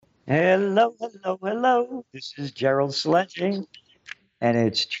Hello, hello, hello. This is Gerald Sledging, and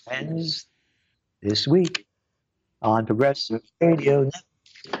it's Trends This Week on Progressive Radio.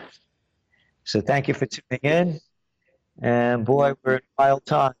 So thank you for tuning in. And boy, we're in wild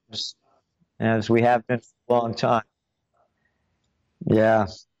times, as we have been for a long time. Yeah,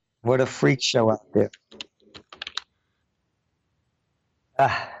 what a freak show out there.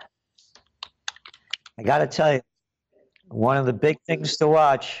 Ah, I got to tell you, one of the big things to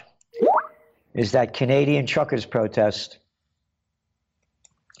watch is that Canadian truckers protest.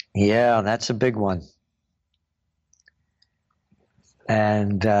 Yeah, that's a big one.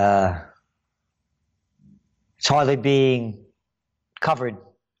 And it's hardly being covered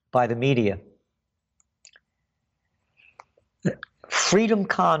by the media. Freedom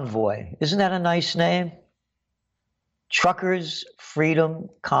Convoy. Isn't that a nice name? Truckers Freedom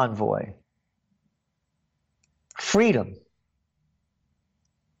Convoy. Freedom.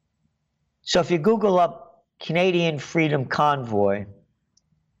 So if you Google up Canadian Freedom Convoy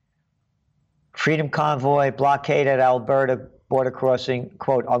blockade at Alberta border crossing,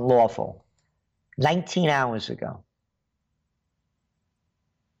 quote, unlawful. 19 hours ago.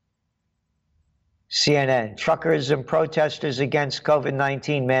 CNN, truckers and protesters against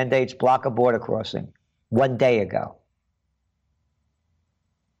COVID-19 mandates block a border crossing. 1 day ago.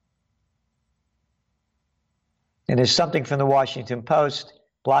 And there's something from the Washington Post,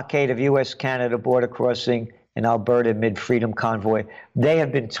 blockade of U.S.-Canada border crossing in Alberta mid Freedom Convoy. They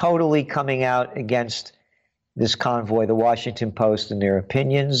have been totally coming out against this convoy, the Washington Post, and their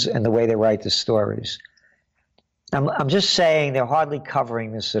opinions and the way they write the stories. I'm just saying they're hardly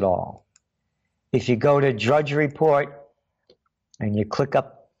covering this at all. If you go to Drudge Report and you click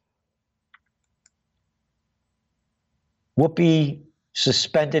up Whoopi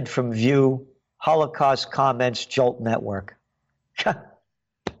suspended from View, Holocaust comments, Jolt Network.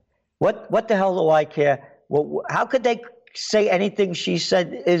 What the hell do I care? Well, how could they say anything she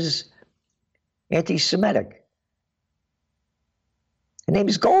said is anti-Semitic? Her name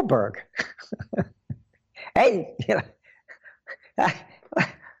is Goldberg. Hey, you know,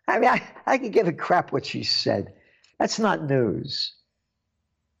 I mean, I can give a crap what she said. That's not news.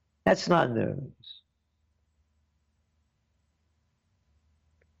 That's not news.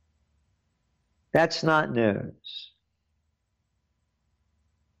 That's not news.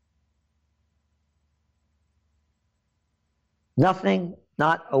 Nothing,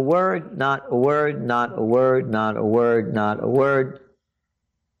 not a word, not a word, not a word, not a word, not a word,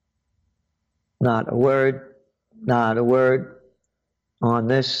 not a word, not a word on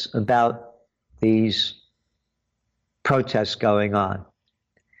this about these protests going on.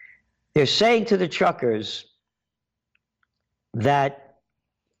 They're saying to the truckers that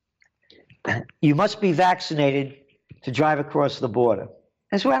you must be vaccinated to drive across the border.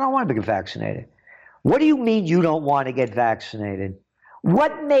 That's why I don't want to get vaccinated. What do you mean you don't want to get vaccinated?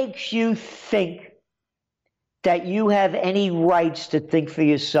 What makes you think that you have any rights to think for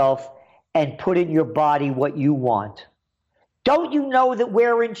yourself and put in your body what you want? Don't you know that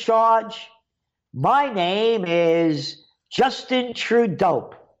we're in charge? My name is Justin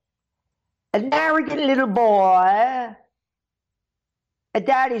Trudeau, an arrogant little boy, a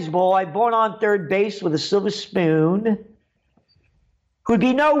daddy's boy born on third base with a silver spoon, who'd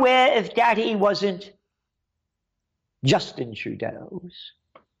be nowhere if daddy wasn't Justin Trudeau's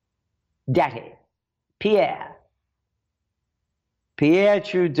daddy, Pierre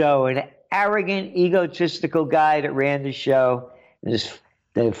Trudeau, an arrogant, egotistical guy that ran the show. The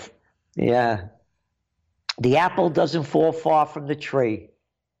apple doesn't fall far from the tree.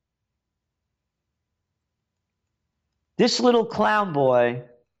 This little clown boy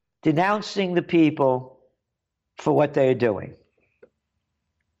denouncing the people for what they are doing.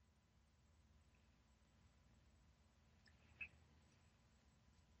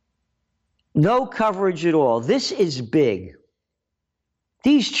 No coverage at all. This is big.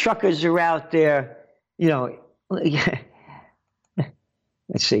 These truckers are out there, you know. Let's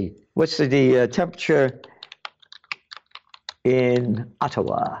see. What's the temperature in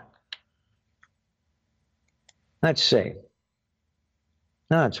Ottawa? Let's see.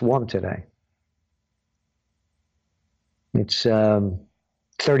 No, it's warm today. It's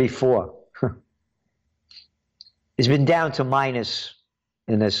 34. It's been down to minus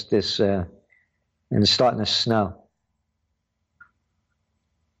in this and it's starting to snow.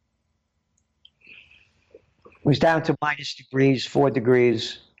 It was down to minus degrees, 4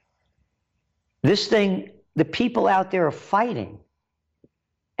 degrees. This thing, the people out there are fighting.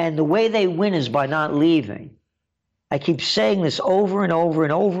 And the way they win is by not leaving. I keep saying this over and over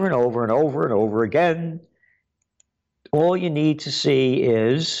and over and over and over and over again. All you need to see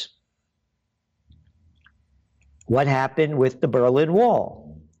is What happened with the Berlin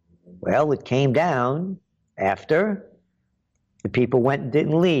Wall? Well, it came down after the people went and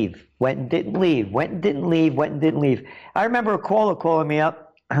didn't leave, went and didn't leave, went and didn't leave, went and didn't leave. I remember a caller calling me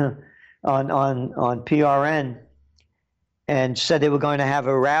up on PRN and said they were going to have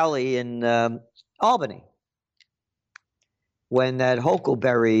a rally in Albany when that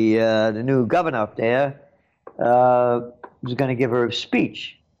Huckleberry, the new governor up there, was going to give her a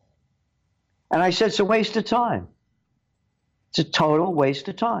speech. And I said, it's a waste of time. It's a total waste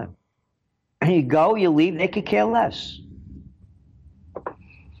of time. And you go, you leave, they could care less.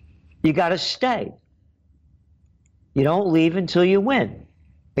 You got to stay. You don't leave until you win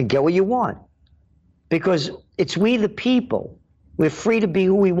and get what you want. Because it's we the people. We're free to be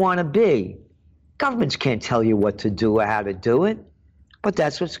who we want to be. Governments can't tell you what to do or how to do it, but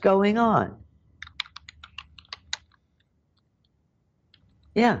that's what's going on.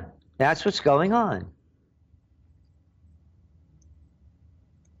 Yeah, that's what's going on.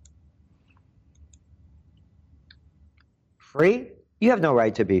 Free? You have no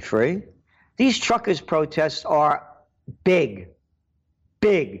right to be free. These truckers' protests are big.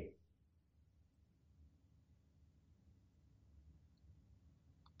 Big.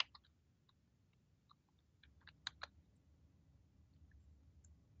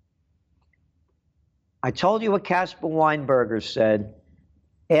 I told you what Caspar Weinberger said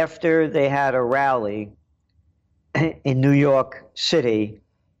after they had a rally in New York City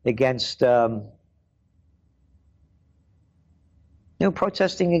against,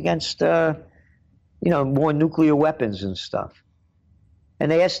 protesting against, more nuclear weapons and stuff.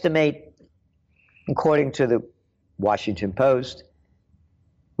 And they estimate, according to the Washington Post,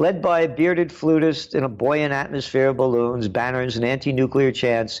 led by a bearded flutist in a buoyant atmosphere of balloons, banners, and anti-nuclear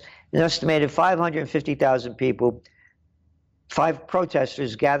chants, an estimated 550,000 people, 5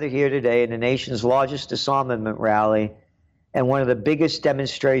 protesters gathered here today in the nation's largest disarmament rally and one of the biggest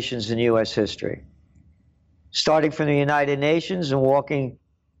demonstrations in U.S. history. Starting from the United Nations and walking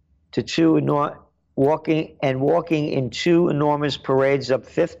in 2 enormous parades up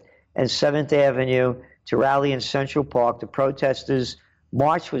 5th and 7th Avenue to rally in Central Park, the protesters'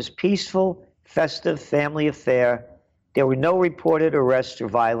 march was peaceful, festive, family affair. There were no reported arrests or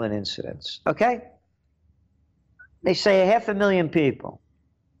violent incidents. Okay? They say 500,000 people.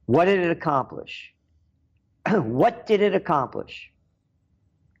 What did it accomplish? What did it accomplish?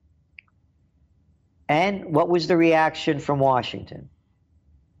 And what was the reaction from Washington?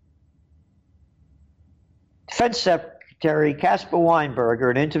 Defense Secretary Caspar Weinberger,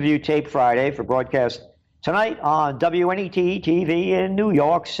 an interview taped Friday for broadcast tonight on WNET TV in New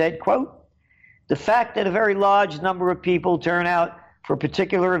York, said, quote, the fact that a very large number of people turn out for a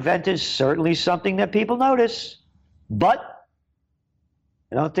particular event is certainly something that people notice. But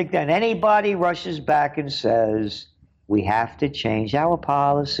I don't think that anybody rushes back and says, we have to change our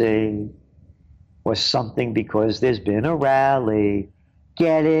policy or something because there's been a rally.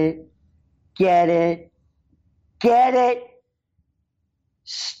 Get it? Get it? Get it?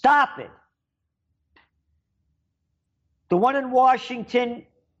 Stop it. The one in Washington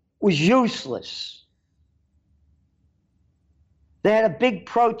was useless. They had a big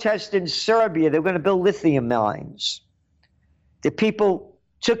protest in Serbia. They were going to build lithium mines. The people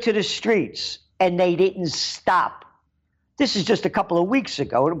took to the streets, and they didn't stop. This is just a couple of weeks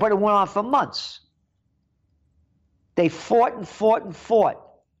ago, but it went on for months. They fought and fought and fought.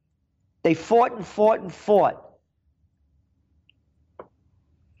 They fought and fought and fought.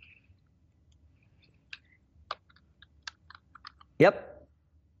 Yep.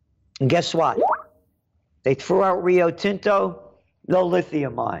 And guess what? They threw out Rio Tinto, no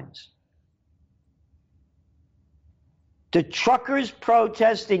lithium mines. The truckers'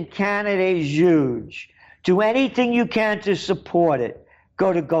 protest in Canada is huge. Do anything you can to support it.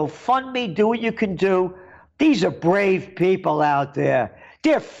 Go to GoFundMe, do what you can do. These are brave people out there.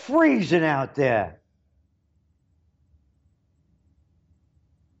 They're freezing out there.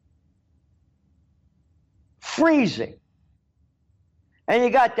 Freezing. And you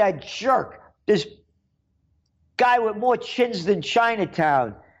got that jerk, this guy with more chins than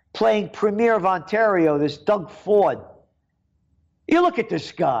Chinatown, playing Premier of Ontario, this Doug Ford. You look at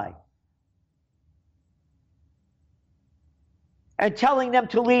this guy. And telling them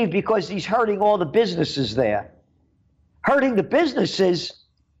to leave because he's hurting all the businesses there. Hurting the businesses?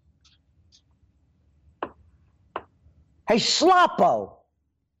 Hey, Sloppo,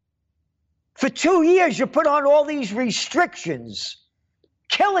 for 2 years you put on all these restrictions.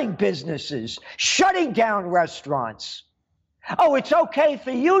 Killing businesses, shutting down restaurants. Oh, it's okay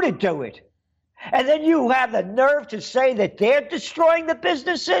for you to do it. And then you have the nerve to say that they're destroying the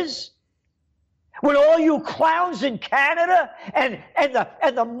businesses? When all you clowns in Canada and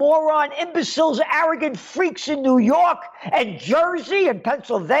the moron, imbeciles, arrogant freaks in New York and Jersey and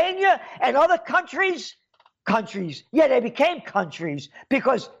Pennsylvania and other countries, yeah, they became countries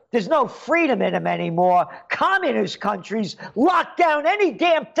because there's no freedom in them anymore. Communist countries lock down any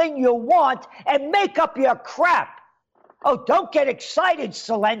damn thing you want and make up your crap. Oh, don't get excited,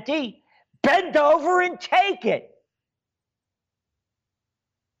 Celente. Bend over and take it.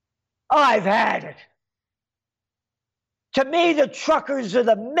 I've had it. To me, the truckers are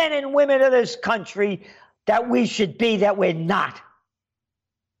the men and women of this country that we should be, that we're not.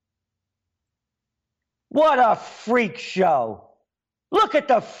 What a freak show. Look at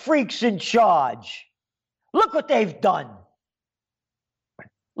the freaks in charge. Look what they've done.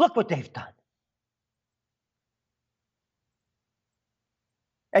 Look what they've done.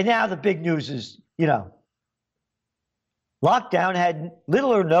 And now the big news is, lockdown had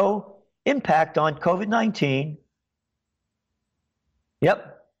little or no impact on COVID-19.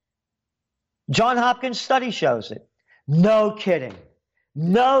 Yep. John Hopkins study shows it. No kidding.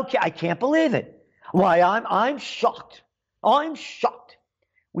 I can't believe it. Why, I'm shocked. I'm shocked.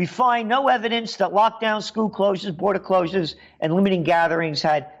 We find no evidence that lockdown, school closures, border closures, and limiting gatherings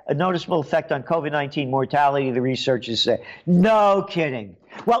had a noticeable effect on COVID-19 mortality, the researchers say. No kidding.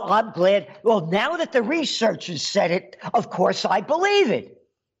 Well, I'm glad. Well, now that the researchers said it, of course I believe it.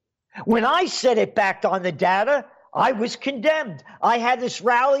 When I said it backed on the data, I was condemned. I had this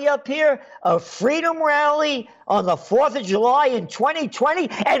rally up here, a freedom rally on the 4th of July in 2020,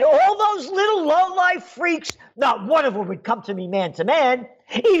 and all those little low-life freaks, not one of them would come to me man to man.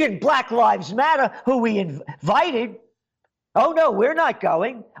 Even Black Lives Matter, who we invited. Oh, no, we're not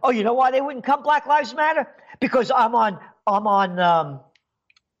going. Oh, you know why they wouldn't come, Black Lives Matter? Because I'm on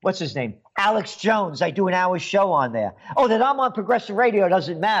what's his name? Alex Jones. I do an hour show on there. Oh, that I'm on Progressive Radio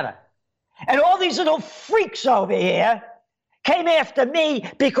doesn't matter. And all these little freaks over here came after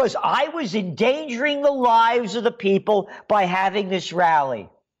me because I was endangering the lives of the people by having this rally.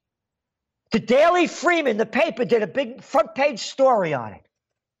 The Daily Freeman, the paper, did a big front page story on it.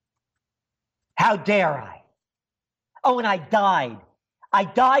 How dare I? Oh, and I died. I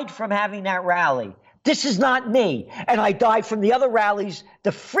died from having that rally. This is not me. And I died from the other rallies,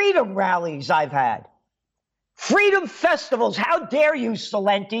 the freedom rallies I've had. Freedom festivals. How dare you,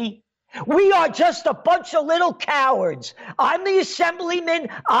 Celente? We are just a bunch of little cowards. I'm the assemblyman.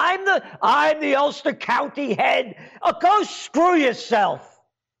 I'm the Ulster County head. Go screw yourself.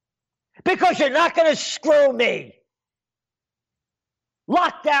 Because you're not going to screw me.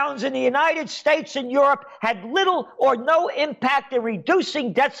 Lockdowns in the United States and Europe had little or no impact in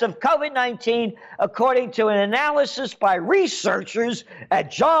reducing deaths of COVID-19, according to an analysis by researchers at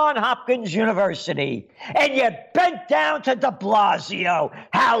Johns Hopkins University. And you bent down to de Blasio.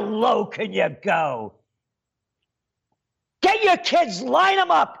 How low can you go? Get your kids, line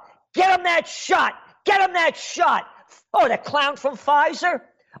them up. Get them that shot. Get them that shot. Oh, the clown from Pfizer?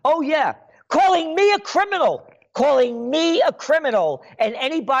 Oh, yeah. Calling me a criminal. And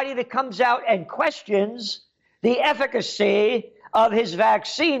anybody that comes out and questions the efficacy of his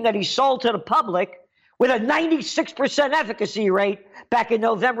vaccine that he sold to the public with a 96% efficacy rate back in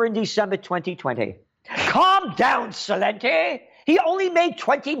November and December 2020. Calm down, Celente. He only made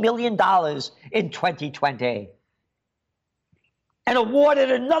 $20 million in 2020 and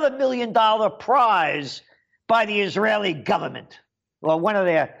awarded another $1 million prize by the Israeli government or one of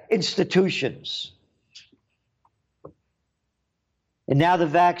their institutions. And now the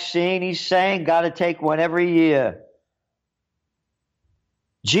vaccine, he's saying, got to take one every year.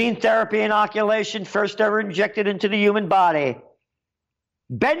 Gene therapy inoculation, first ever injected into the human body.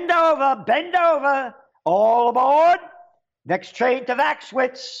 Bend over, all aboard. Next train to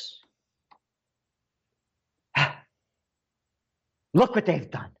Vaxwitz. Look what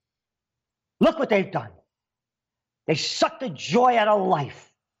they've done. Look what they've done. They sucked the joy out of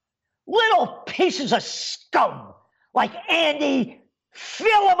life. Little pieces of scum like Andy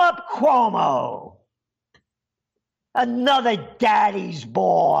Fill 'em up, Cuomo. Another daddy's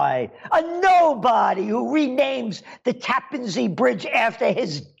boy. A nobody who renames the Tappan Zee Bridge after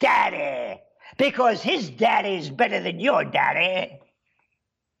his daddy. Because his daddy is better than your daddy.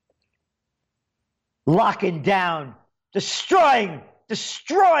 Locking down, destroying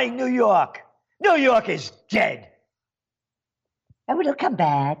New York. New York is dead. And it'll come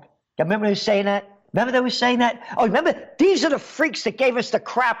back. Remember they were saying that? Remember they were saying that? Oh, remember? These are the freaks that gave us the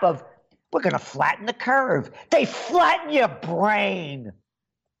crap of, we're going to flatten the curve. They flatten your brain.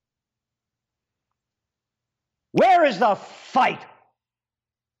 Where is the fight?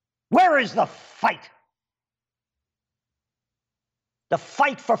 Where is the fight? the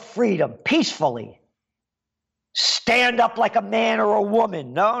fight for freedom peacefully. Stand up like a man or a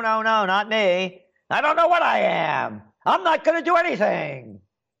woman. No, not me. I don't know what I am. I'm not going to do anything.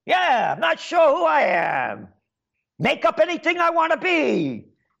 Yeah, I'm not sure who I am. Make up anything I want to be.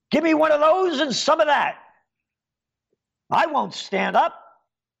 Give me one of those and some of that. I won't stand up.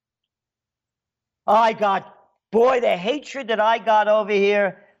 The hatred that I got over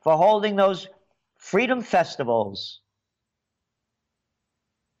here for holding those freedom festivals.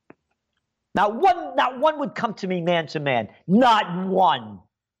 Not one would come to me man to man. Not one.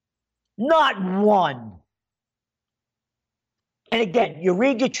 Not one. And again, you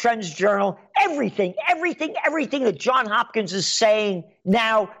read your Trends Journal, everything that John Hopkins is saying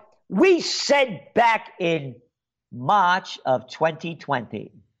now, we said back in March of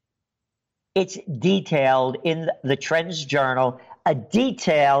 2020. It's detailed in the Trends Journal, a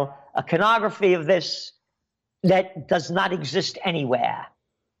iconography of this that does not exist anywhere.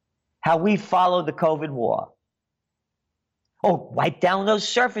 How we follow the COVID war. Oh, wipe down those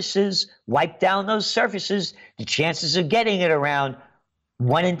surfaces. The chances of getting it around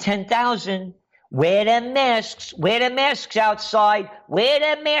 1 in 10,000. Wear them masks outside.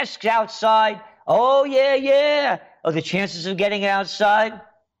 Oh, yeah. Oh, the chances of getting it outside?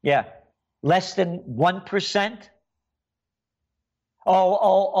 Yeah. Less than 1%.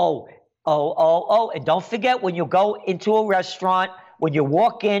 Oh. And don't forget, when you go into a restaurant, when you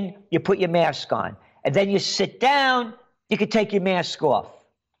walk in, you put your mask on. And then you sit down, you can take your mask off.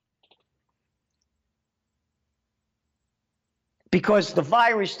 Because the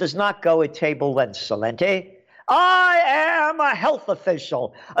virus does not go at table length, Celente. I am a health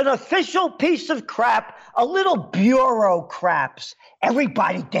official, an official piece of crap, a little bureaucrats.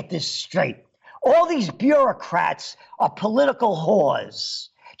 Everybody get this straight. All these bureaucrats are political whores.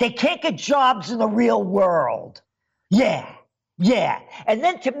 They can't get jobs in the real world. Yeah. And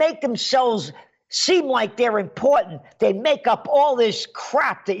then to make themselves seem like they're important, they make up all this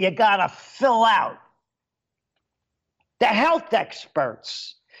crap that you gotta fill out. The health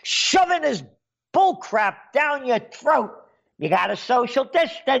experts shoving this bullcrap down your throat. You gotta social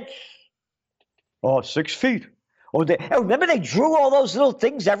distance. Oh, 6 feet. Remember they drew all those little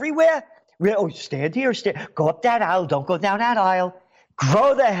things everywhere? Oh, stand here, go up that aisle, don't go down that aisle.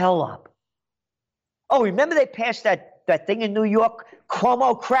 Grow the hell up. Oh, remember they passed that thing in New York,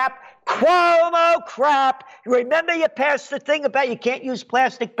 Cuomo crap? You remember you passed the thing about you can't use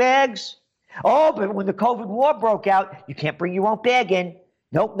plastic bags? Oh, but when the COVID war broke out, you can't bring your own bag in.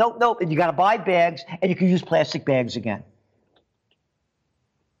 Nope. And you got to buy bags, and you can use plastic bags again.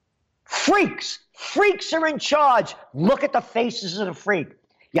 Freaks are in charge. Look at the faces of the freak.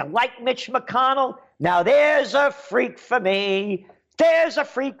 You like Mitch McConnell? Now there's a freak for me.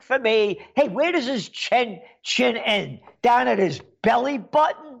 Hey, where does his chin end? Down at his belly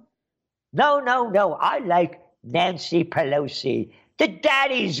button? No. I like Nancy Pelosi, the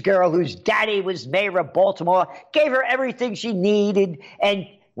daddy's girl whose daddy was mayor of Baltimore, gave her everything she needed. And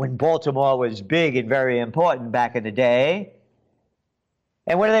when Baltimore was big and very important back in the day,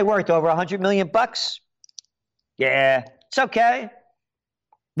 and what are they worth? Over $100 million? Yeah, it's okay.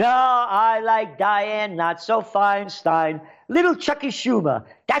 No, I like Diane, not so Feinstein. Little Chucky Schumer,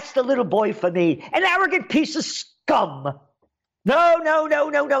 that's the little boy for me. An arrogant piece of scum. No.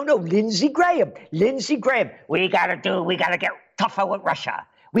 Lindsey Graham. We gotta get tougher with Russia.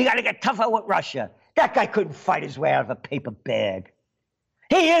 That guy couldn't fight his way out of a paper bag.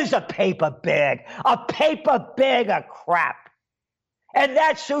 He is a paper bag of crap. And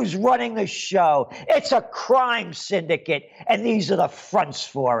that's who's running the show. It's a crime syndicate, and these are the fronts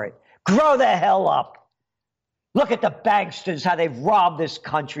for it. Grow the hell up. Look at the banksters, how they've robbed this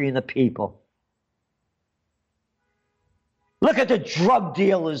country and the people. Look at the drug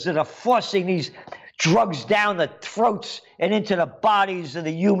dealers that are forcing these drugs down the throats and into the bodies of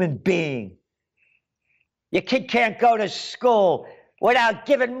the human being. Your kid can't go to school without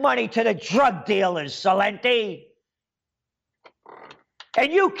giving money to the drug dealers, Celente.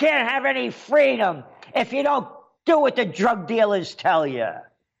 And you can't have any freedom if you don't do what the drug dealers tell you.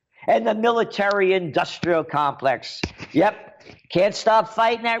 And the military-industrial complex. Yep, can't stop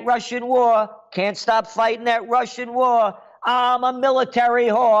fighting that Russian war. I'm a military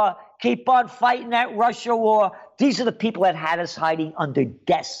whore. Keep on fighting that Russia war. These are the people that had us hiding under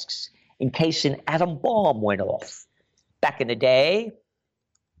desks in case an atom bomb went off back in the day.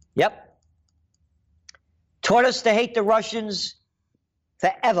 Yep. Taught us to hate the Russians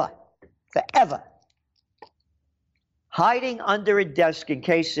forever. Hiding under a desk in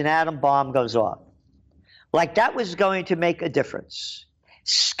case an atom bomb goes off. Like that was going to make a difference.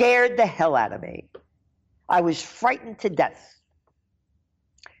 Scared the hell out of me. I was frightened to death.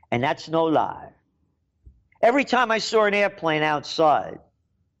 And that's no lie. Every time I saw an airplane outside,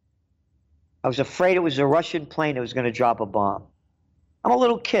 I was afraid it was a Russian plane that was going to drop a bomb. I'm a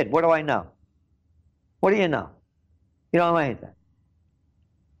little kid. What do I know? What do you know? You don't know anything.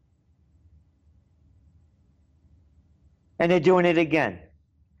 And they're doing it again.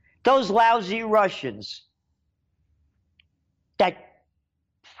 Those lousy Russians, that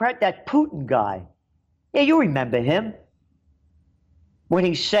Putin guy, yeah, you remember him. When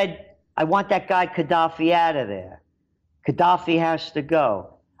he said, I want that guy Gaddafi out of there. Gaddafi has to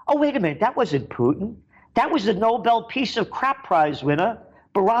go. Oh, wait a minute, that wasn't Putin. That was the Nobel Peace of Crap Prize winner,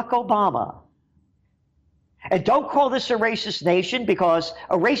 Barack Obama. And don't call this a racist nation, because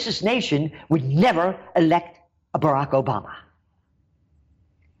a racist nation would never elect a Barack Obama.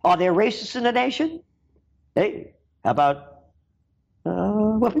 Are there racists in the nation? Hey, how about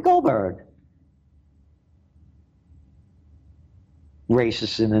Whoopi Goldberg?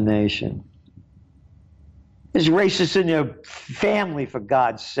 Racists in the nation. There's racists in your family, for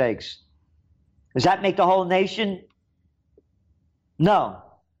God's sakes. Does that make the whole nation? No.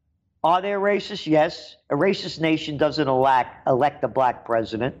 Are there racists? Yes. A racist nation doesn't elect a black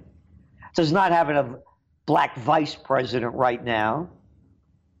president. Does not have a black vice president right now.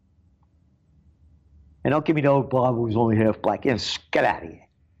 And don't give me the old Bob who's only half black. Yes, get out of here.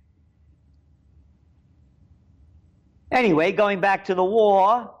 Anyway, going back to the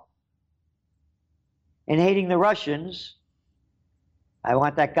war and hating the Russians, I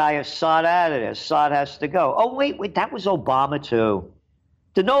want that guy Assad out of there. Assad has to go. Oh, wait, that was Obama too.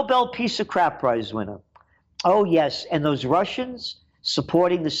 The Nobel Peace of Crap Prize winner. Oh, yes, and those Russians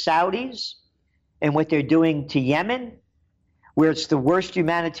supporting the Saudis and what they're doing to Yemen, where it's the worst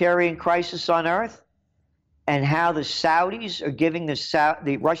humanitarian crisis on earth, and how the Saudis are giving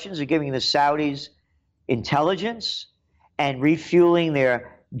the Russians are giving the Saudis intelligence and refueling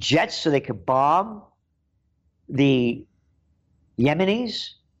their jets so they could bomb the Yemenis.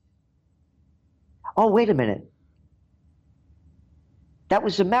 Oh, wait a minute. That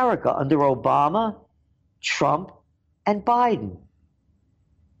was America under Obama, Trump, and Biden,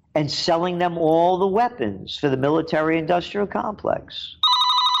 and selling them all the weapons for the military-industrial complex.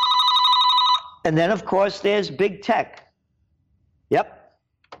 And then, of course, there's big tech. Yep.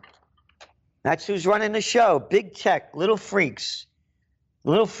 That's who's running the show. Big tech, little freaks.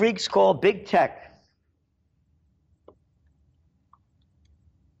 Little freaks called big tech.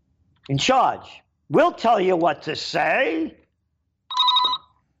 In charge. We'll tell you what to say.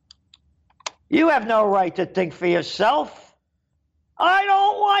 You have no right to think for yourself. I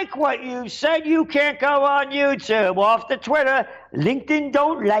don't like what you said. You can't go on YouTube, off the Twitter. LinkedIn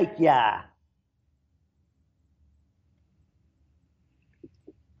don't like ya.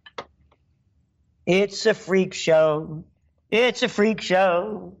 It's a freak show. It's a freak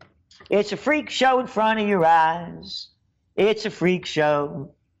show. It's a freak show in front of your eyes. It's a freak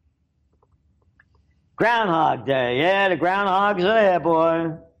show. Groundhog Day. Yeah, the groundhogs are there,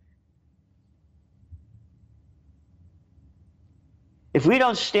 boy. If we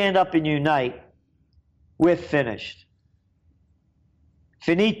don't stand up and unite, we're finished.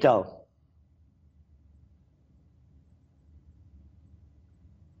 Finito.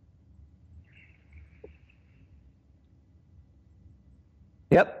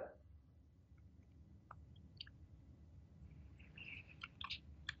 Yep.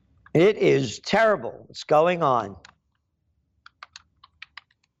 It is terrible what's going on.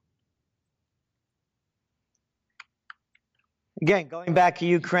 Again, going back to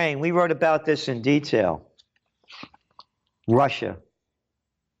Ukraine, we wrote about this in detail. Russia.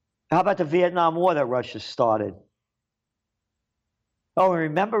 How about the Vietnam War that Russia started? Oh,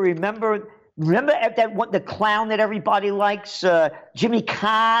 remember that one, the clown that everybody likes, Jimmy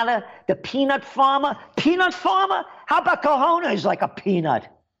Carter, the peanut farmer? Peanut farmer? How about Kahuna is like a peanut?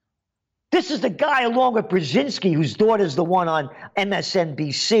 This is the guy along with Brzezinski, whose daughter's the one on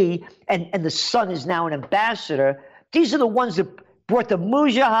MSNBC, and the son is now an ambassador. These are the ones that brought the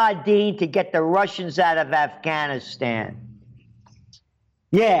Mujahideen to get the Russians out of Afghanistan.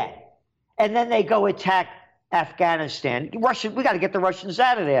 Yeah. And then they go attack Afghanistan. Russia, we got to get the Russians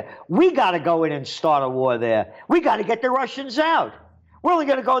out of there. We got to go in and start a war there. We got to get the Russians out. We're only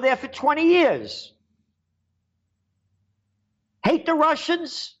going to go there for 20 years. Hate the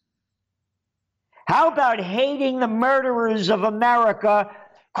Russians? How about hating the murderers of America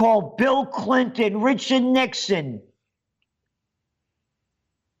called Bill Clinton, Richard Nixon,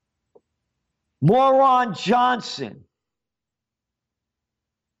 Moron Johnson,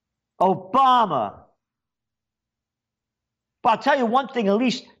 Obama? But I'll tell you one thing, at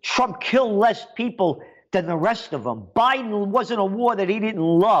least Trump killed less people than the rest of them. Biden wasn't a war that he didn't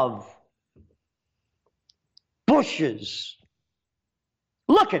love. Bush's.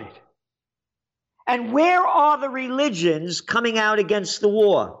 Look at it. And where are the religions coming out against the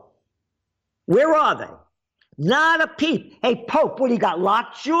war? Where are they? Not a peep. Hey, Pope, what do you got,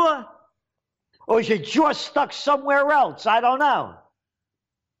 lockjaw? Or is your jaw stuck somewhere else? I don't know.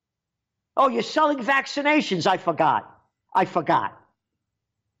 Oh, you're selling vaccinations. I forgot.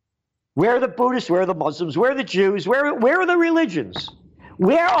 Where are the Buddhists? Where are the Muslims? Where are the Jews? Where are the religions?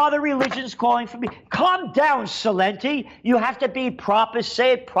 Where are the religions calling for me? Calm down, Celente. You have to be proper,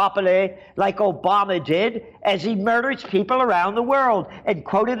 say it properly, like Obama did, as he murders people around the world. And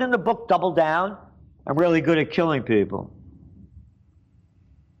quoted in the book, Double Down, I'm really good at killing people.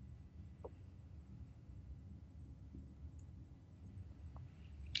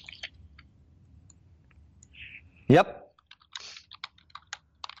 Yep.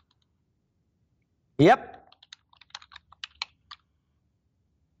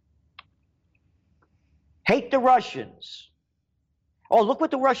 Hate the Russians. Oh, look what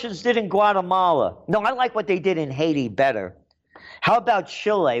the Russians did in Guatemala. No, I like what they did in Haiti better. How about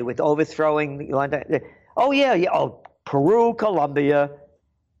Chile with overthrowing? Oh, yeah. Oh, Peru, Colombia.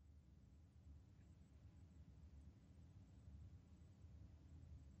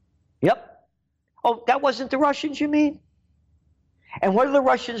 Yep. Oh, that wasn't the Russians, you mean? And what are the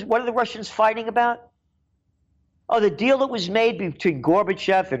Russians fighting about? Oh, the deal that was made between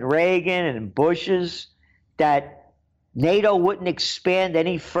Gorbachev and Reagan and Bush's, that NATO wouldn't expand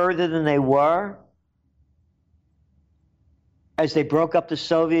any further than they were as they broke up the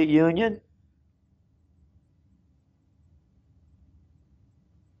Soviet Union.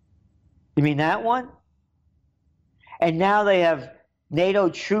 You mean that one? And now they have NATO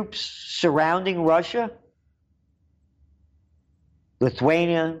troops surrounding Russia?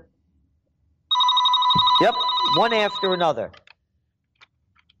 Lithuania. Yep, one after another.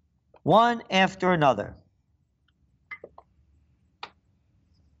 One after another.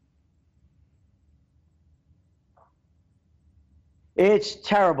 It's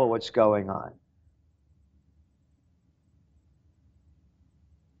terrible what's going on.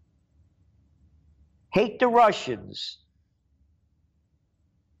 Hate the Russians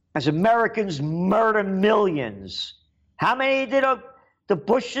as Americans murder millions. How many did the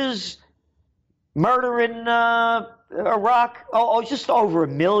Bushes murder in Iraq? Oh, just over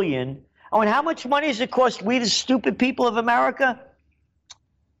 1 million. Oh, and how much money does it cost we, the stupid people of America?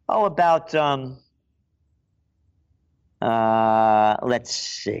 Oh, about, let's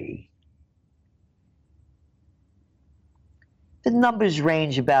see. The numbers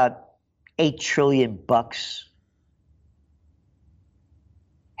range about $8 trillion.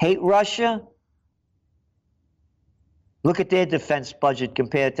 Hate Russia? Look at their defense budget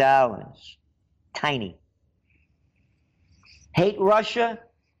compared to ours. Tiny. Hate Russia?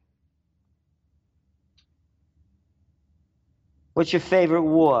 What's your favorite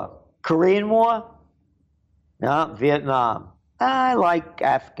war? Korean War? No, Vietnam. I like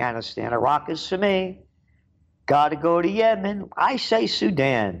Afghanistan. Iraq is for me. Gotta go to Yemen. I say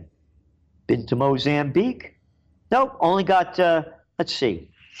Sudan. Been to Mozambique? Nope, only got, let's see.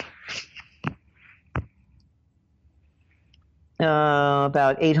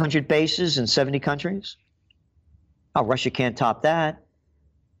 About 800 bases in 70 countries. Oh, Russia can't top that.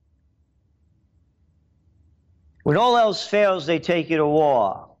 When all else fails, they take you to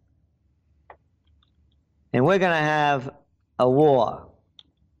war. And we're going to have a war.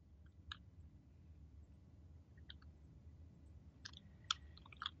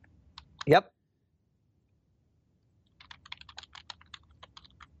 Yep.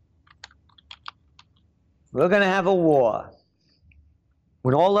 We're going to have a war.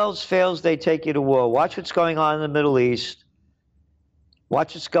 When all else fails, they take you to war. Watch what's going on in the Middle East.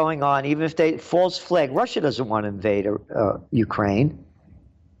 Watch what's going on. Even if they false flag, Russia doesn't want to invade Ukraine.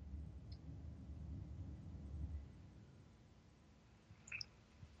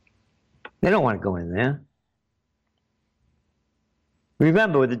 They don't want to go in there.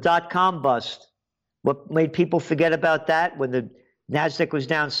 Remember, with the dot-com bust, what made people forget about that when the NASDAQ was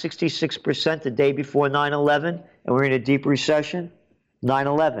down 66% the day before 9/11 and we're in a deep recession?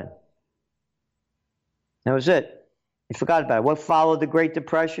 9/11. That was it. You forgot about it. What followed the Great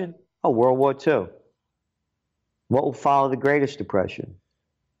Depression? Oh, World War II. What will follow the Greatest Depression?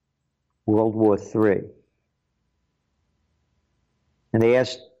 World War III. And they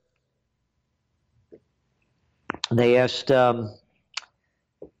asked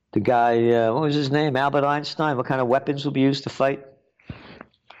the guy, what was his name? Albert Einstein, what kind of weapons will be used to fight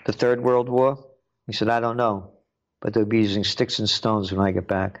the Third World War? He said, I don't know, but they'll be using sticks and stones when I get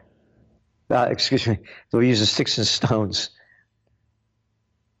back. excuse me, they were using sticks and stones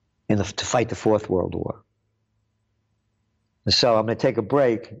to fight the Fourth World War. So I'm going to take a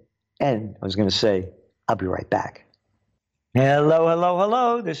break, and I was going to say, I'll be right back. Hello, hello,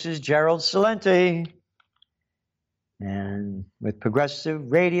 hello. This is Gerald Celente, and with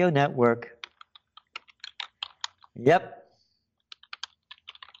Progressive Radio Network. Yep.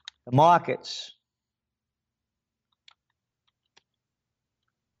 The markets.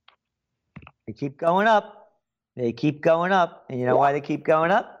 They keep going up. They keep going up. And you know why they keep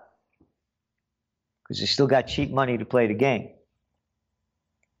going up? Because they still got cheap money to play the game.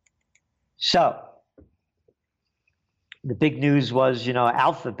 So, the big news was,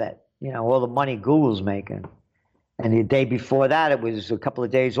 Alphabet, all the money Google's making. And the day before that, it was a couple of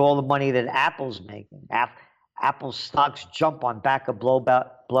days, all the money that Apple's making. Apple stocks jump on back of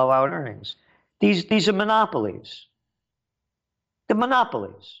blowout earnings. These are monopolies. The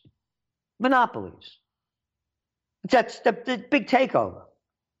monopolies. Monopolies. That's the big takeover.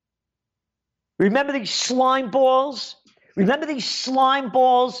 Remember these slime balls? Remember these slime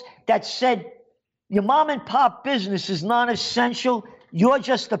balls that said, your mom and pop business is non-essential, you're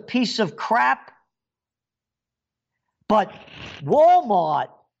just a piece of crap? But Walmart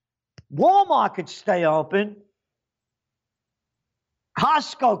could stay open.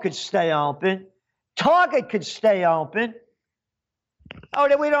 Costco could stay open. Target could stay open. Oh,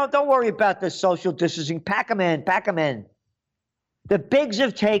 don't worry about the social distancing. Pack them in. The bigs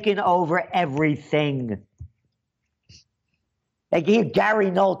have taken over everything. Like you hear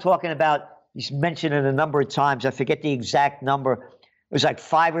Gary Knoll talking about, he's mentioned it a number of times, I forget the exact number. It was like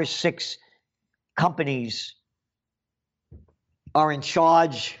 5 or 6 companies are in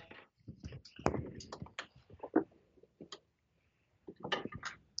charge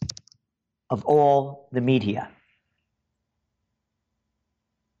of all the media.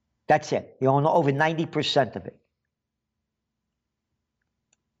 That's it. They own over 90% of it.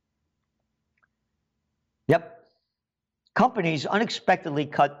 Yep. Companies unexpectedly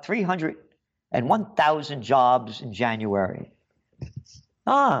cut 301,000 jobs in January.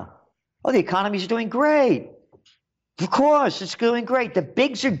 The economy's doing great. Of course, it's doing great. The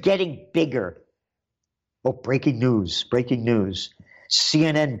bigs are getting bigger. Oh, breaking news.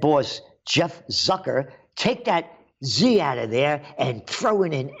 CNN boss Jeff Zucker, take that Z out of there and throw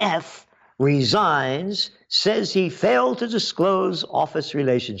in an F, resigns, says he failed to disclose office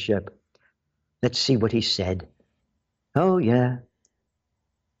relationship. Let's see what he said. Oh, yeah.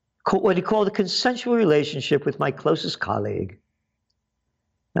 What he called a consensual relationship with my closest colleague.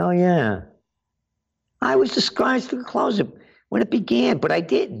 Oh, yeah. I was disguised to the closet when it began, but I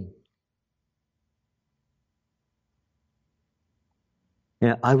didn't.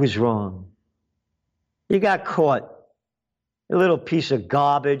 Yeah, I was wrong. You got caught. A little piece of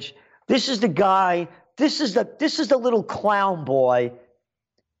garbage. This is the guy, this is the little clown boy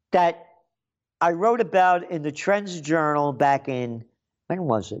that I wrote about in the Trends Journal back in, when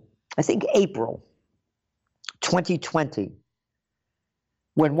was it? I think April 2020.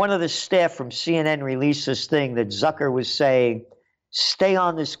 When one of the staff from CNN released this thing that Zucker was saying, stay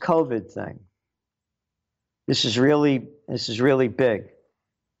on this COVID thing. This is really big.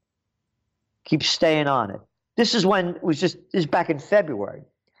 Keep staying on it. This is back in February.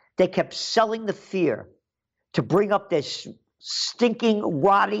 They kept selling the fear to bring up their stinking,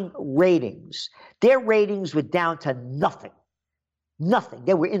 rotting ratings. Their ratings were down to nothing. Nothing.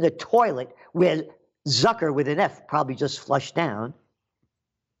 They were in the toilet where Zucker with an F probably just flushed down.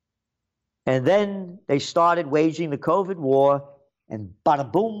 And then they started waging the COVID war, and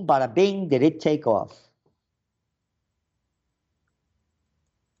bada boom, bada bing, did it take off.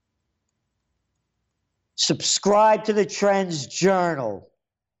 Subscribe to the Trends Journal.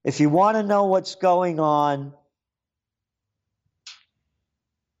 If you want to know what's going on,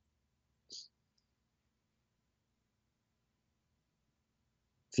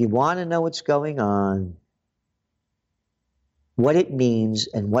 what it means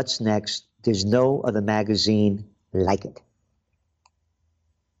and what's next, there's no other magazine like it.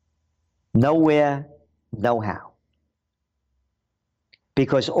 Nowhere, no how.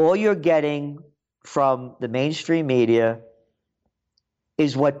 Because all you're getting from the mainstream media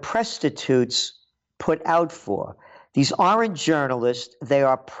is what prostitutes put out for. These aren't journalists, they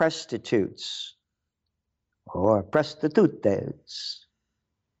are prostitutes or prostitutes.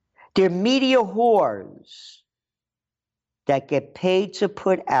 They're media whores that get paid to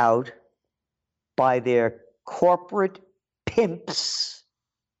put out by their corporate pimps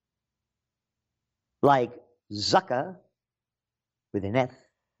like Zucker with an F.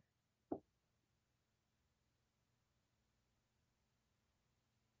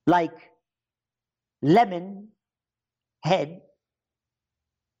 Like lemon head,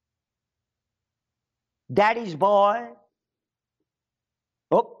 daddy's boy,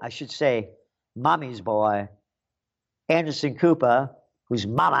 I should say mommy's boy, Anderson Cooper, whose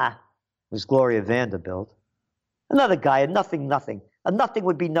mama was Gloria Vanderbilt. Another guy, a nothing. A nothing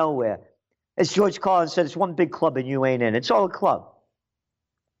would be nowhere. As George Carlin said, it's one big club and you ain't in. It's all a club.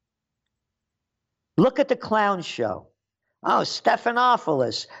 Look at the clown show. Oh,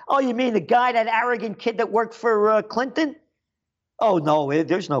 Stephanopoulos. Oh, you mean the guy, that arrogant kid that worked for Clinton? Oh, no,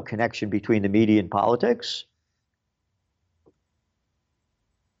 there's no connection between the media and politics.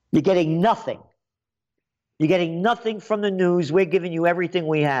 You're getting nothing. You're getting nothing from the news. We're giving you everything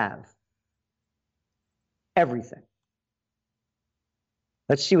we have. Everything.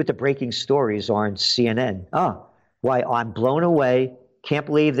 Let's see what the breaking stories are on CNN. Why, I'm blown away. Can't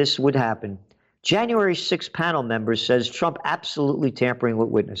believe this would happen. January 6th panel member says Trump absolutely tampering with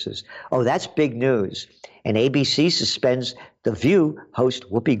witnesses. Oh, that's big news. And ABC suspends The View host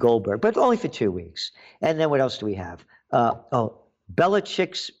Whoopi Goldberg, but only for 2 weeks. And then what else do we have?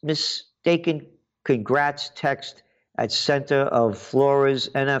 Belichick's mistaken congrats text at center of Florida's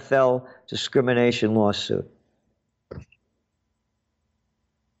NFL discrimination lawsuit.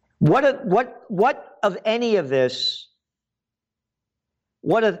 What of any of this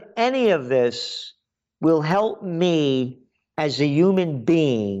will help me as a human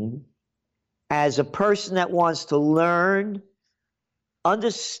being, as a person that wants to learn,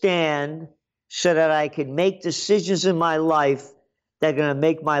 understand, so that I can make decisions in my life that are going to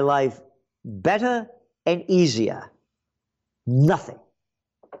make my life better and easier? Nothing.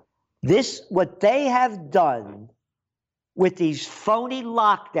 What they have done with these phony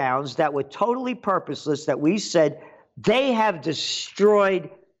lockdowns that were totally purposeless, that we said, they have destroyed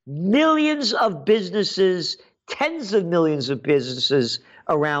millions of businesses, tens of millions of businesses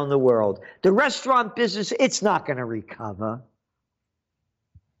around the world. The restaurant business, it's not going to recover.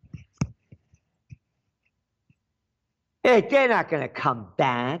 They're not going to come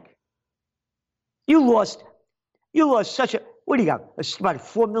back. You lost such a, what do you got? About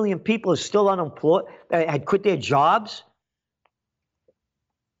 4 million people are still unemployed, had quit their jobs.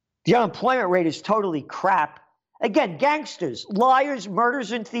 The unemployment rate is totally crap. Again, gangsters, liars,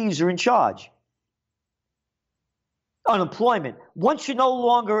 murderers, and thieves are in charge. Unemployment. Once you're no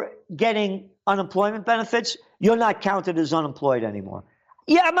longer getting unemployment benefits, you're not counted as unemployed anymore.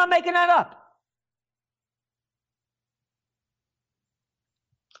 Yeah, I'm not making that up.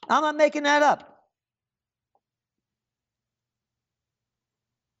 I'm not making that up.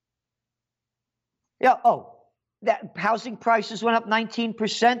 Yeah, that housing prices went up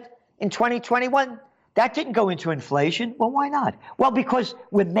 19% in 2021. That didn't go into inflation. Well, why not? Well, because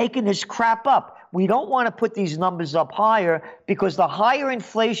we're making this crap up. We don't want to put these numbers up higher, because the higher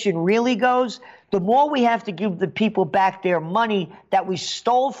inflation really goes, the more we have to give the people back their money that we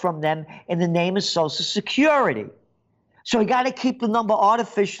stole from them in the name of Social Security. So we got to keep the number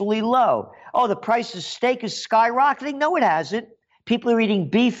artificially low. Oh, the price of steak is skyrocketing? No, it hasn't. People are eating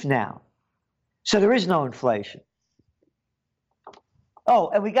beef now. So there is no inflation. Oh,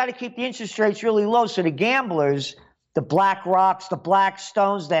 and we got to keep the interest rates really low so the gamblers, the BlackRocks, the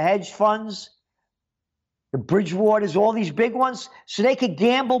Blackstones, the hedge funds, the Bridgewaters, all these big ones, so they could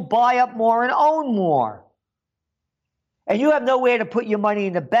gamble, buy up more, and own more. And you have nowhere to put your money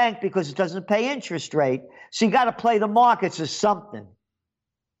in the bank because it doesn't pay interest rate. So you got to play the markets or something.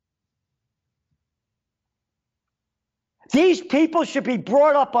 These people should be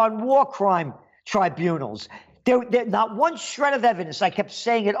brought up on war crime tribunals. They're not one shred of evidence. I kept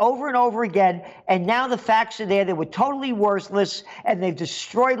saying it over and over again, and now the facts are there. They were totally worthless, and they've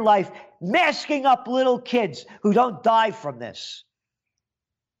destroyed life, masking up little kids who don't die from this.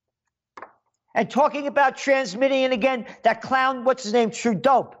 And talking about transmitting, and again, that clown, what's his name,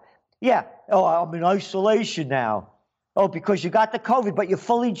 Trudeau. Yeah, I'm in isolation now. Oh, because you got the COVID, but you're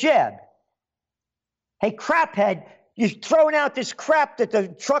fully jabbed. Hey, craphead, you're throwing out this crap that the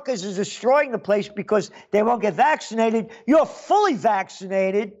truckers are destroying the place because they won't get vaccinated. You're fully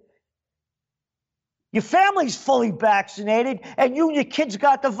vaccinated. Your family's fully vaccinated, and you and your kids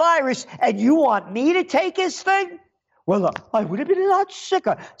got the virus, and you want me to take this thing? Well, I would have been a lot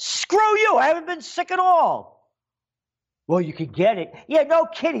sicker. Screw you. I haven't been sick at all. Well, you could get it. Yeah, no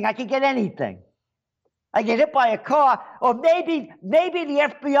kidding. I could get anything. I get hit by a car, or maybe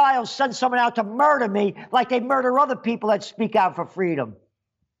the FBI will send someone out to murder me like they murder other people that speak out for freedom.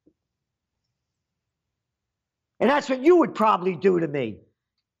 And that's what you would probably do to me.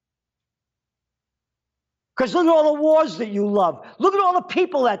 Because look at all the wars that you love. Look at all the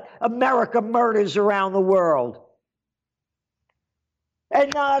people that America murders around the world.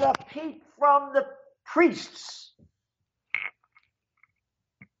 And not a peep from the priests.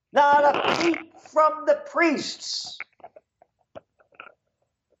 Not a peep from the priests.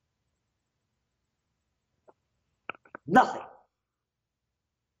 Nothing.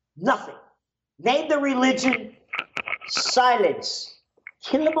 Nothing. Name the religion, silence.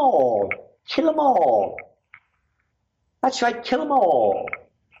 Kill them all. Kill them all. That's right, kill them all.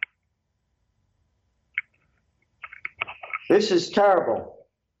 This is terrible.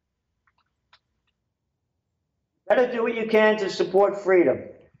 Better do what you can to support freedom.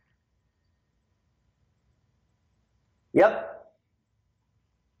 Yep.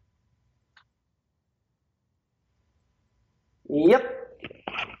 Yep.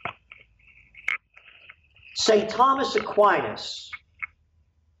 St. Thomas Aquinas,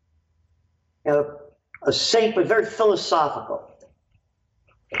 a saint but very philosophical.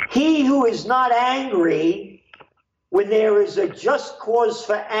 He who is not angry when there is a just cause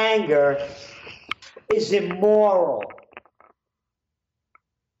for anger is immoral,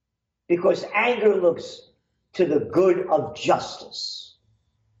 because anger looks to the good of justice.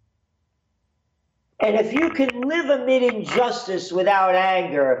 And if you can live amid injustice without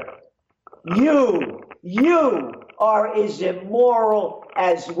anger, you are as immoral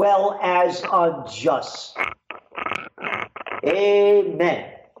as well as unjust.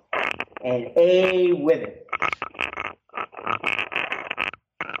 Amen. And amen.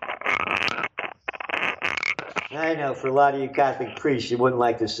 I know for a lot of you Catholic priests, you wouldn't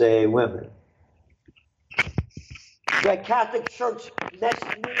like to say women. The Catholic Church messed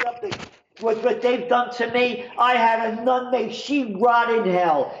me up. What they've done to me, I had a nun, may she rot in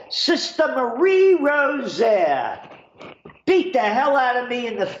hell. Sister Marie Rosaire beat the hell out of me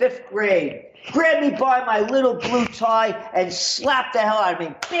in the 5th grade. Grabbed me by my little blue tie and slapped the hell out of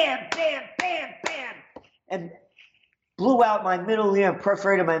me. Bam, bam, bam, bam. And blew out my middle ear and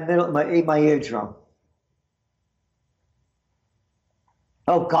perforated my eardrum.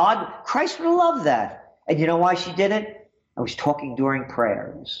 Oh, God, Christ would have loved that. And you know why she did it? I was talking during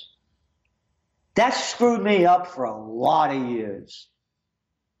prayers. That screwed me up for a lot of years.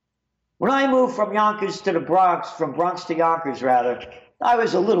 When I moved from Yonkers to the Bronx, from Bronx to Yonkers rather, I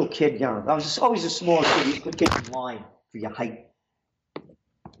was a little kid young. I was always a small kid. You could get in line for your height.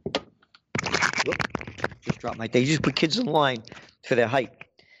 Whoop, just dropped my thing. You just put kids in line for their height.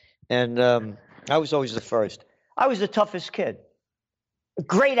 And I was always the first. I was the toughest kid. A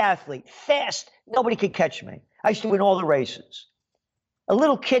great athlete, fast. Nobody could catch me. I used to win all the races. A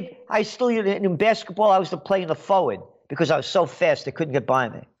little kid, in basketball, I was playing the forward because I was so fast they couldn't get by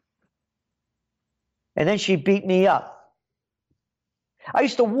me. And then she beat me up. I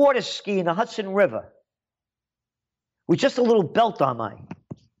used to water ski in the Hudson River with just a little belt on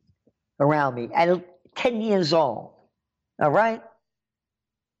around me at 10 years old. All right?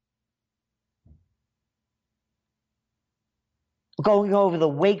 Going over the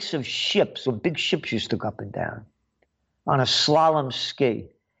wakes of ships, when big ships used to go up and down, on a slalom ski,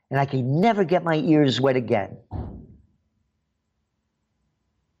 and I could never get my ears wet again.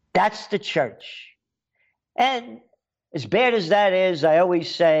 That's the church. And as bad as that is, I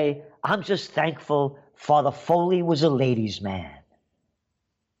always say, I'm just thankful Father Foley was a ladies' man.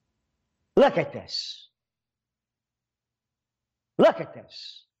 Look at this. Look at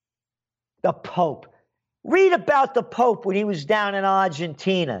this. The Pope. Read about the Pope when he was down in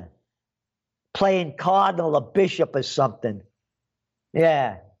Argentina, playing cardinal or bishop or something.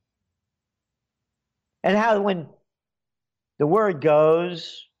 Yeah. And how when the word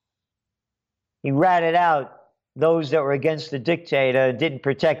goes, he ratted out those that were against the dictator and didn't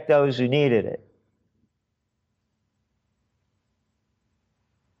protect those who needed it.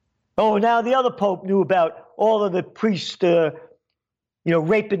 Oh, now the other Pope knew about all of the priests,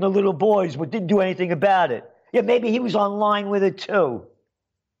 raping the little boys, but didn't do anything about it. Yeah, maybe he was on line with it too.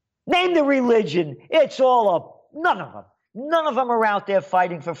 Name the religion. It's all up. None of them. None of them are out there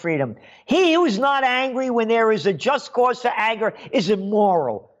fighting for freedom. He who is not angry when there is a just cause for anger is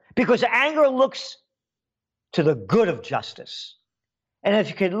immoral, because anger looks to the good of justice. And if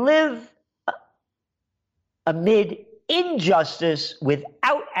you can live amid injustice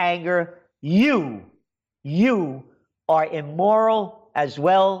without anger, you are immoral as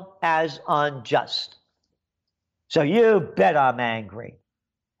well as unjust. So you bet I'm angry.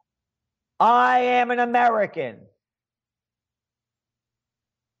 I am an American,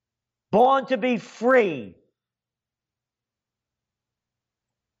 born to be free.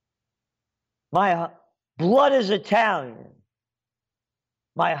 My blood is Italian.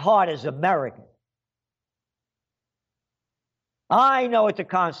 My heart is American. I know what the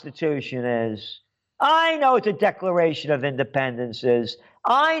Constitution is. I know what the Declaration of Independence is.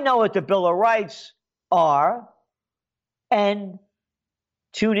 I know what the Bill of Rights are. And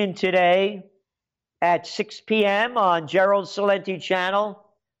tune in today at 6 p.m. on Gerald Celente channel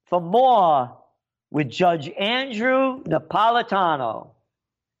for more with Judge Andrew Napolitano,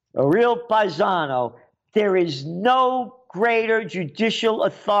 a real paisano. There is no greater judicial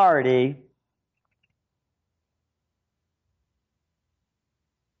authority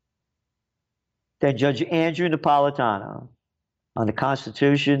than Judge Andrew Napolitano on the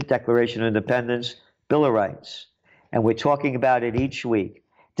Constitution, Declaration of Independence, Bill of Rights. And we're talking about it each week.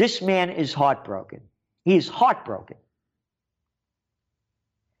 This man is heartbroken. He is heartbroken.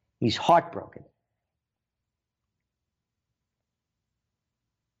 He's heartbroken.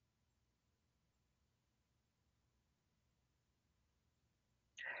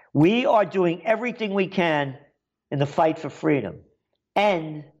 We are doing everything we can in the fight for freedom.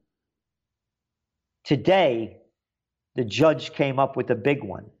 And today, the judge came up with a big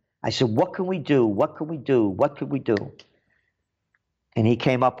one. I said, what can we do? What can we do? What can we do? And he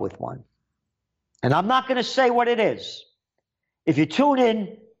came up with one. And I'm not going to say what it is. If you tune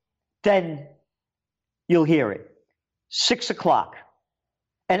in, then you'll hear it. 6 o'clock.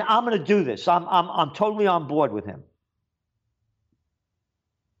 And I'm going to do this. I'm totally on board with him.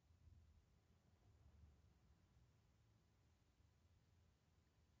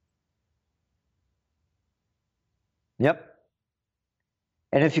 Yep.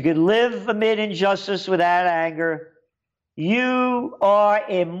 And if you could live amid injustice without anger, you are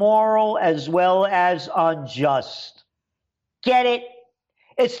immoral as well as unjust. Get it?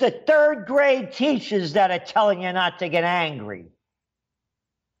 It's the third grade teachers that are telling you not to get angry.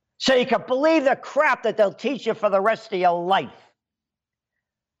 So you can believe the crap that they'll teach you for the rest of your life.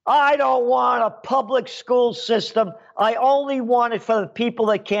 I don't want a public school system. I only want it for the people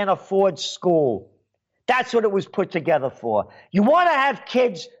that can't afford school. That's what it was put together for. You want to have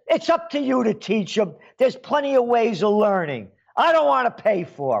kids, it's up to you to teach them. There's plenty of ways of learning. I don't want to pay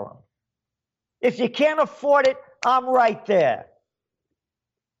for them. If you can't afford it, I'm right there.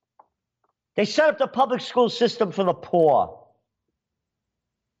 They set up the public school system for the poor.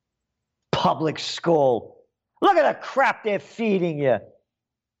 Public school. Look at the crap they're feeding you.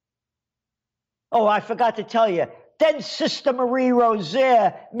 Oh, I forgot to tell you. Then Sister Marie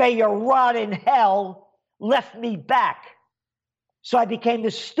Rozier, may you rot in hell, left me back. So I became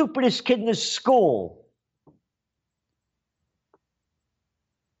the stupidest kid in the school.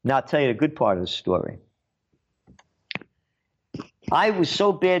 Now I'll tell you the good part of the story. I was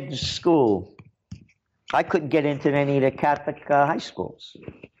so bad in school, I couldn't get into any of the Catholic high schools.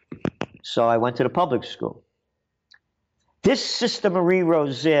 So I went to the public school. This Sister Marie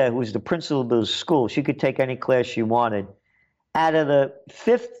Rozier, who was the principal of the school, she could take any class she wanted. Out of the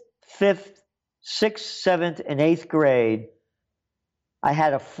 5th, 6th, 7th, and 8th grade, I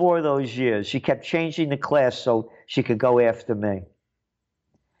had her 4 of those years. She kept changing the class so she could go after me.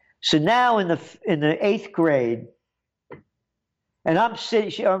 So now in the 8th grade, and I'm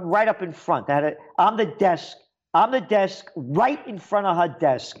sitting right up in front. I'm the desk right in front of her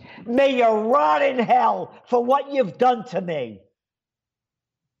desk. May you rot in hell for what you've done to me.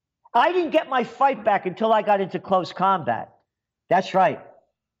 I didn't get my fight back until I got into close combat. That's right.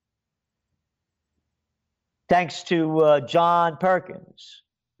 Thanks to John Perkins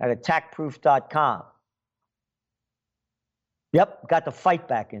at attackproof.com. Yep, got the fight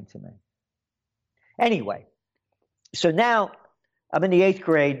back into me. Anyway, so now I'm in the 8th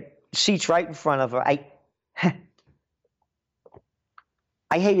grade, seats right in front of her. I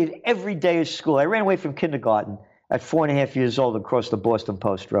hated every day of school. I ran away from kindergarten at 4.5 years old across the Boston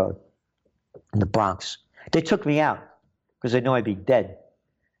Post Road in the Bronx. They took me out because they knew I'd be dead.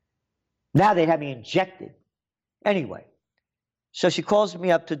 Now they'd have me injected. Anyway, so she calls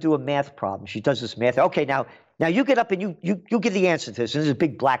me up to do a math problem. She does this math. Okay, now you get up and you give the answer to this. And there's a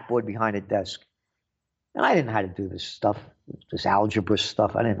big blackboard behind a desk. And I didn't know how to do this stuff, this algebra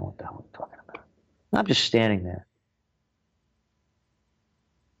stuff. I didn't know what the hell I'm talking about. And I'm just standing there.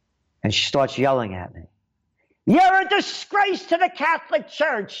 And she starts yelling at me. You're a disgrace to the Catholic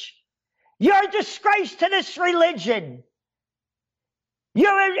Church. You're a disgrace to this religion.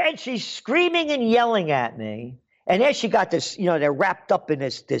 And she's screaming and yelling at me. And there she got this, they're wrapped up in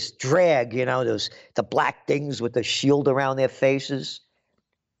this drag, the black things with the shield around their faces.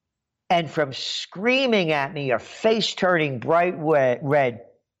 And from screaming at me, her face turning bright red,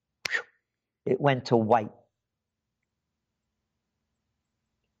 it went to white.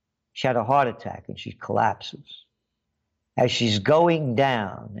 She had a heart attack and she collapses. As she's going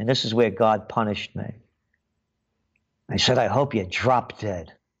down, and this is where God punished me, I said, I hope you drop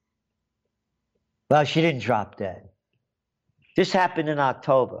dead. Well, she didn't drop dead. This happened in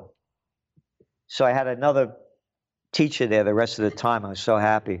October. So I had another teacher there the rest of the time. I was so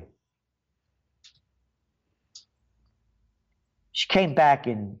happy. She came back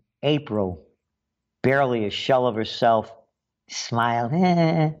in April, barely a shell of herself, smiled,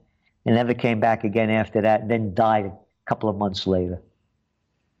 and never came back again after that, and then died a couple of months later.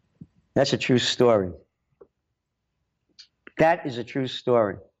 That's a true story. That is a true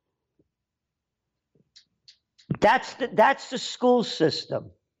story. That's the school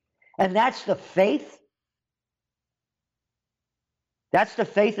system. And that's the faith. That's the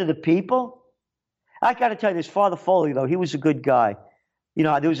faith of the people. I got to tell you this, Father Foley, though, he was a good guy. You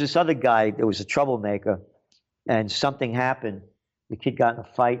know, there was this other guy that was a troublemaker, and something happened. The kid got in a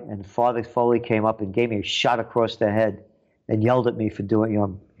fight, and Father Foley came up and gave me a shot across the head and yelled at me for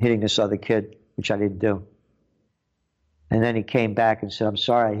doing, hitting this other kid, which I didn't do. And then he came back and said, "I'm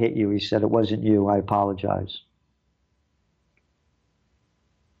sorry I hit you." He said, "It wasn't you. I apologize."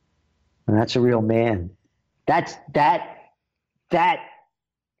 And that's a real man. That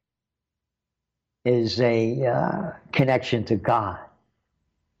is a connection to God.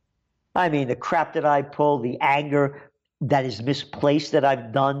 I mean, the crap that I pull, the anger that is misplaced that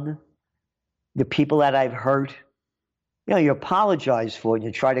I've done, the people that I've hurt, you apologize for it and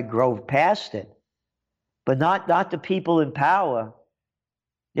you try to grow past it. But not the people in power.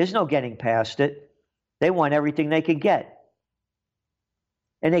 There's no getting past it. They want everything they can get.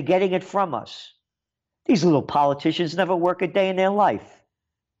 And they're getting it from us. These little politicians never work a day in their life.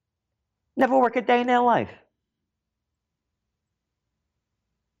 Never work a day in their life.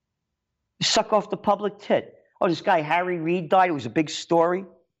 Suck off the public tit. Oh, this guy Harry Reid died. It was a big story.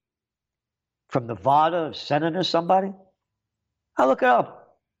 From Nevada, a senator, somebody. I'll look it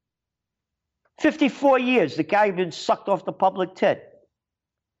up. 54 years, the guy been sucked off the public tit.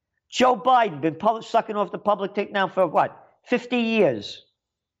 Joe Biden been sucking off the public tit now for what? 50 years.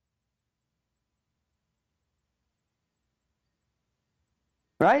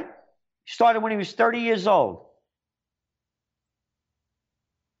 Right? Started when he was 30 years old.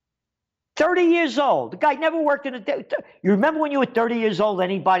 30 years old. The guy never worked in a day. You remember when you were 30 years old,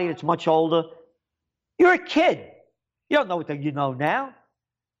 anybody that's much older? You're a kid. You don't know what you know now.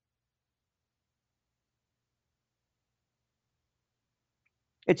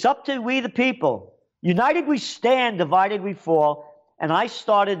 It's up to we the people. United we stand, divided we fall. And I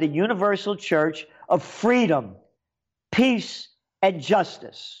started the Universal Church of Freedom, Peace, and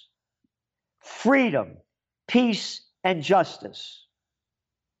Justice. Freedom, peace, and justice.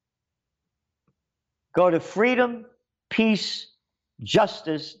 Go to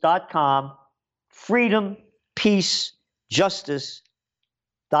freedompeacejustice.com.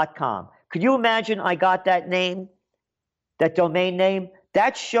 Freedompeacejustice.com. Could you imagine I got that name, that domain name?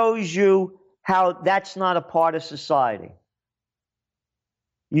 That shows you how that's not a part of society.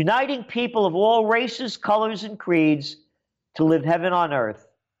 Uniting people of all races, colors, and creeds to live heaven on earth.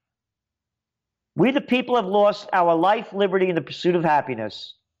 We, the people, have lost our life, liberty, and the pursuit of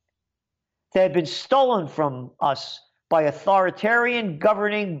happiness. They have been stolen from us by authoritarian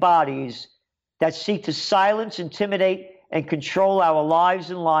governing bodies that seek to silence, intimidate, and control our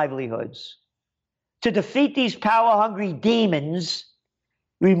lives and livelihoods. To defeat these power-hungry demons,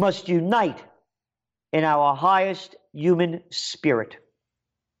 we must unite in our highest human spirit.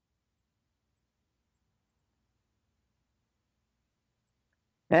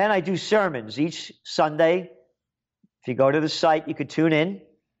 And I do sermons each Sunday. If you go to the site, you could tune in.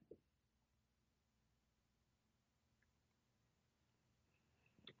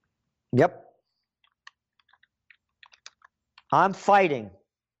 Yep. I'm fighting.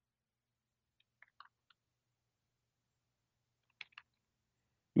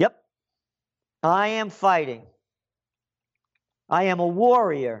 Yep. I am fighting. I am a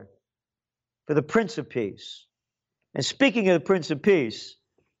warrior for the Prince of Peace. And speaking of the Prince of Peace,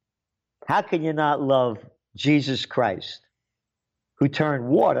 how can you not love Jesus Christ, who turned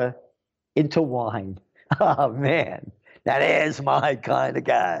water into wine? Oh, man, that is my kind of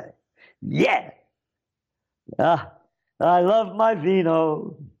guy. Yeah. I love my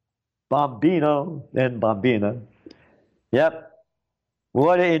vino, Bombino and Bombina. Yep.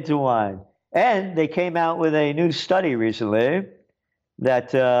 Water into wine. And they came out with a new study recently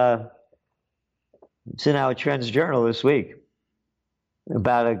that it's in our Trends Journal this week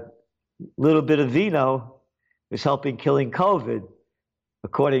about a little bit of vino is helping killing COVID,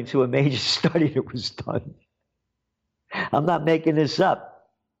 according to a major study that was done. I'm not making this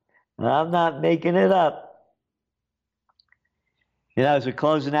up. I'm not making it up. As we're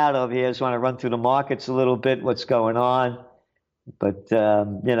closing out over here, I just want to run through the markets a little bit, what's going on. But,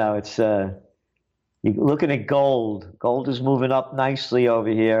 it's, you're looking at gold. Gold is moving up nicely over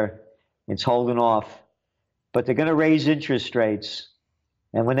here. It's holding off. But they're going to raise interest rates.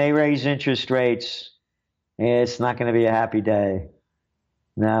 And when they raise interest rates, it's not going to be a happy day.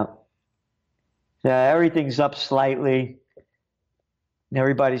 No. Everything's up slightly.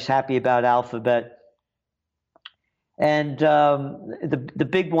 Everybody's happy about Alphabet. And the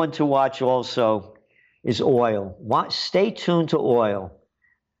big one to watch also is oil. Stay tuned to oil,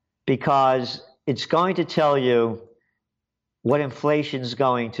 because it's going to tell you what inflation is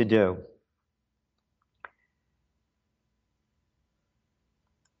going to do.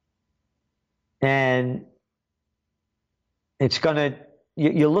 And it's going to,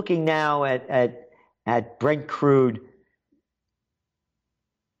 you're looking now at Brent crude.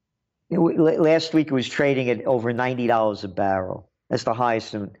 Last week it was trading at over $90 a barrel. That's the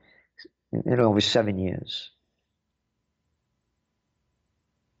highest in over 7 years.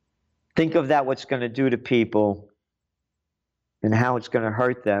 Think of that, what's going to do to people and how it's going to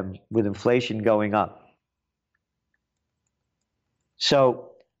hurt them with inflation going up. So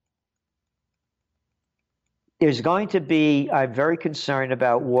there's going to be, I'm very concerned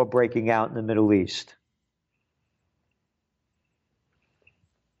about war breaking out in the Middle East.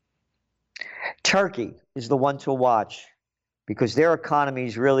 Turkey is the one to watch because their economy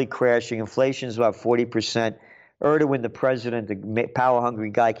is really crashing. Inflation is about 40%. Erdogan, the president, the power-hungry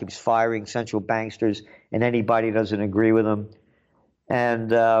guy, keeps firing central banksters and anybody who doesn't agree with him.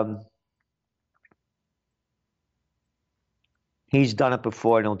 And he's done it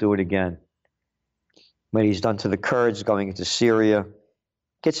before, and he'll do it again. What he's done to the Kurds going into Syria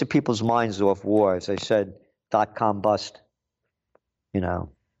gets the people's minds off war. As I said, .com bust,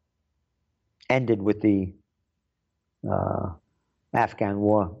 ended with the Afghan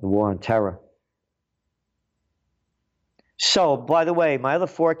war, the war on terror. So, by the way, my other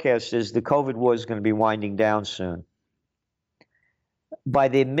forecast is the COVID war is going to be winding down soon. By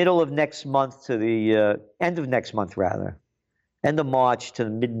the middle of next month to the end of next month, rather, end of March to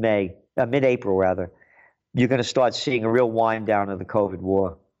mid-April, rather, you're going to start seeing a real wind down of the COVID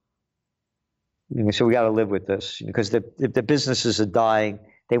war. So we got to live with this because if the businesses are dying,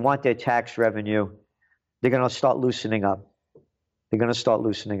 they want their tax revenue. They're going to start loosening up. They're going to start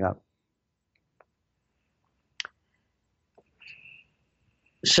loosening up.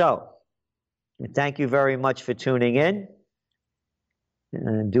 So, thank you very much for tuning in.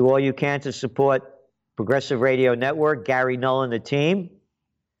 And do all you can to support Progressive Radio Network, Gary Null and the team,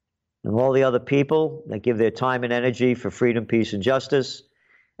 and all the other people that give their time and energy for freedom, peace, and justice,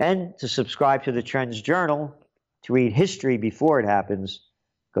 and to subscribe to the Trends Journal to read history before it happens.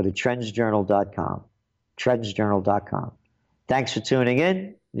 Go to trendsjournal.com. Trendsjournal.com. Thanks for tuning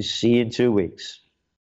in. We'll see you in 2 weeks.